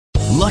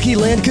Lucky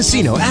Land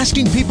Casino,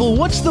 asking people,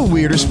 what's the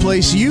weirdest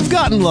place you've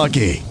gotten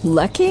lucky?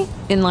 Lucky?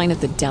 In line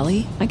at the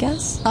deli, I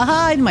guess?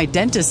 Aha, in my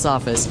dentist's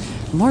office.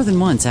 More than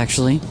once,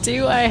 actually.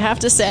 Do I have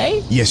to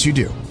say? Yes, you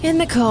do. In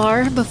the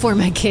car before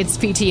my kids'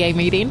 PTA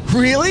meeting.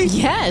 Really?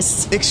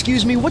 Yes.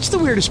 Excuse me, what's the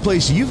weirdest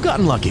place you've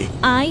gotten lucky?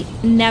 I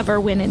never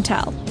win and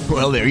tell.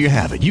 Well, there you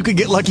have it. You can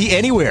get lucky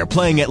anywhere,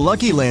 playing at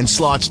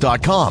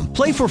LuckyLandSlots.com.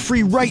 Play for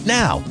free right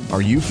now.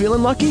 Are you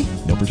feeling lucky?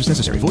 No purchase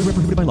necessary. Void where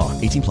prohibited by law.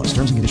 18 plus.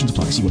 Terms and conditions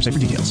apply. See website for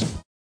details.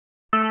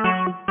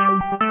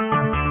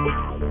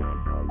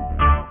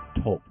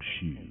 Talk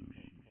shoes.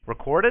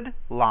 Recorded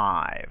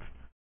live.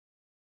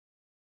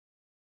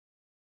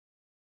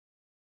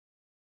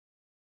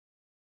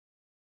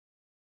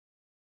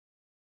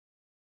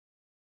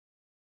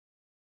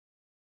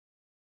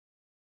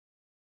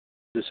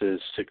 This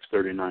is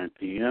 6:39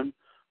 p.m.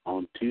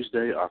 on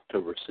Tuesday,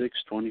 October 6,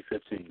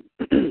 2015.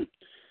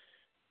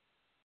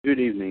 Good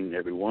evening,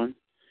 everyone.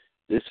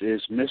 This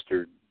is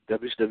Mr.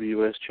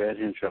 WCWUS Chad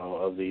Hinshaw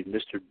of the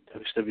Mr.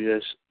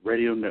 WCWUS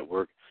Radio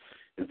Network,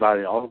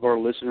 inviting all of our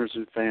listeners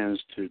and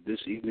fans to this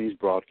evening's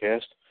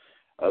broadcast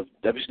of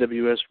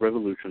WCWUS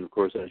Revolution, of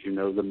course, as you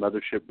know, the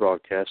mothership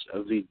broadcast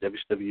of the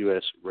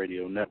WCWUS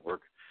Radio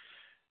Network.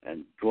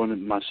 And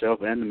joining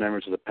myself and the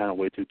members of the panel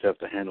way too tough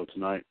to handle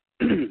tonight,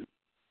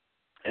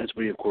 as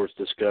we, of course,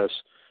 discuss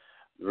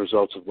the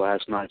results of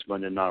last night's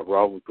Monday Night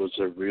Raw, which was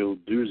a real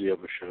doozy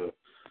of a show.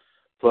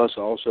 Plus,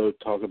 also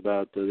talk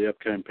about the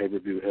upcoming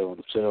pay-per-view Hell in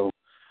a Cell,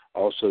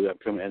 also the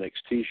upcoming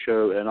NXT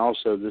show, and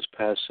also this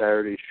past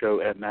Saturday's show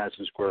at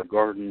Madison Square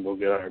Garden. We'll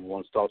get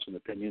everyone's thoughts and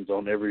opinions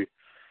on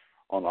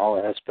all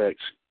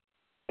aspects,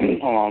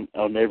 on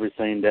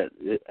everything that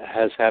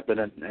has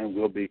happened and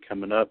will be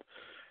coming up.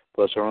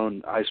 Plus, our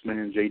own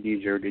Iceman,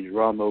 JD, Jared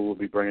DiGiramo, will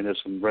be bringing us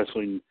some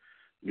wrestling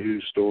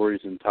news,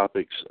 stories, and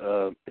topics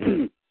from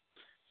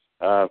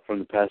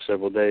the past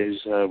several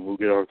days. We'll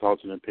get our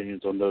thoughts and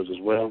opinions on those as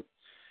well.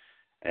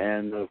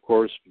 And, of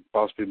course,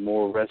 possibly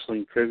more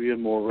wrestling trivia,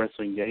 more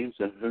wrestling games,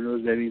 and who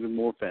knows, maybe even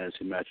more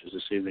fantasy matches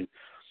this evening.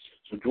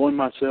 So join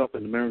myself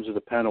and the members of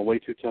the panel way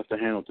too tough to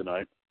handle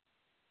tonight.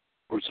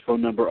 Of course, the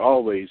phone number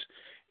always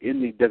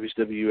in the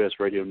WCWUS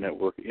Radio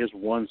Network is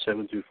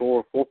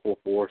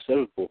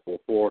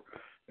 1-724-444-7444.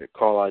 Their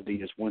call ID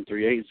is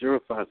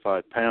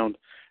 138055#.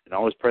 And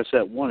always press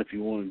that 1 if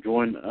you want to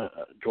join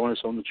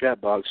us on the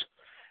chat box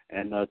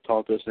and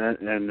talk to us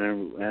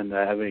and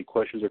have any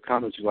questions or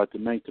comments you'd like to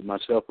make to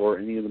myself or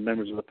any of the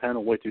members of the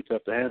panel. Way too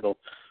tough to handle.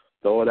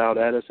 Throw it out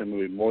at us, and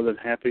we'll be more than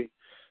happy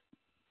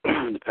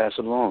to pass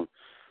it along.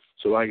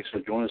 So, like I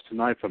said, join us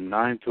tonight from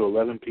 9 to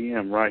 11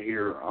 p.m. right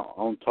here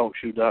on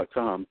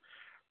TalkShoe.com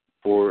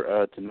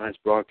for tonight's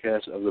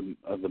broadcast of the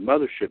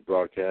mothership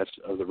broadcast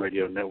of the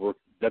radio network,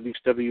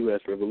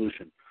 WCWUS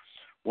Revolution.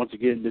 Once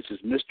again, this is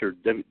Mr.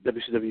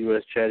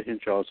 WCWUS Chad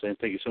Hinshaw saying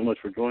thank you so much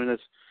for joining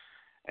us,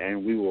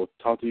 and we will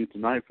talk to you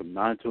tonight from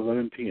 9 to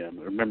 11 p.m.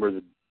 Remember,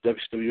 the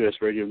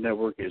WCWUS Radio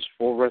Network is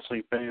for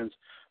wrestling fans,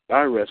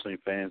 by wrestling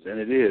fans, and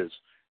it is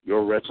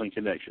your wrestling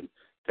connection.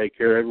 Take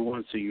care,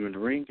 everyone. See you in the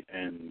ring,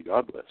 and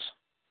God bless.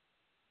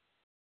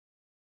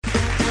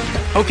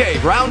 Okay,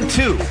 round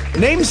 2.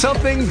 Name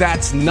something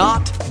that's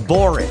not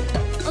boring.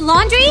 A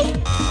laundry?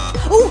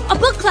 Ooh, a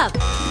book club.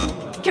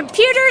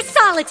 Computer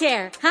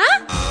solitaire,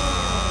 huh?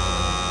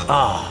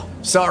 Ah,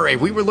 sorry,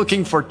 we were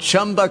looking for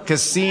Chumba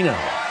Casino.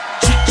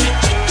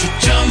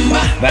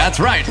 That's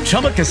right,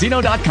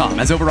 ChumbaCasino.com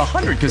has over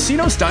 100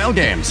 casino-style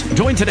games.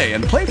 Join today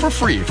and play for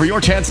free for your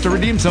chance to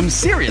redeem some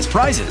serious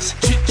prizes.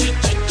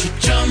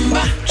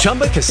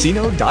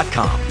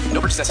 ChumbaCasino.com.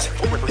 No purchase necessary.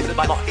 Void where prohibited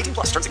by law. 18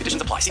 plus. Terms and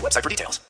conditions apply. See website for details.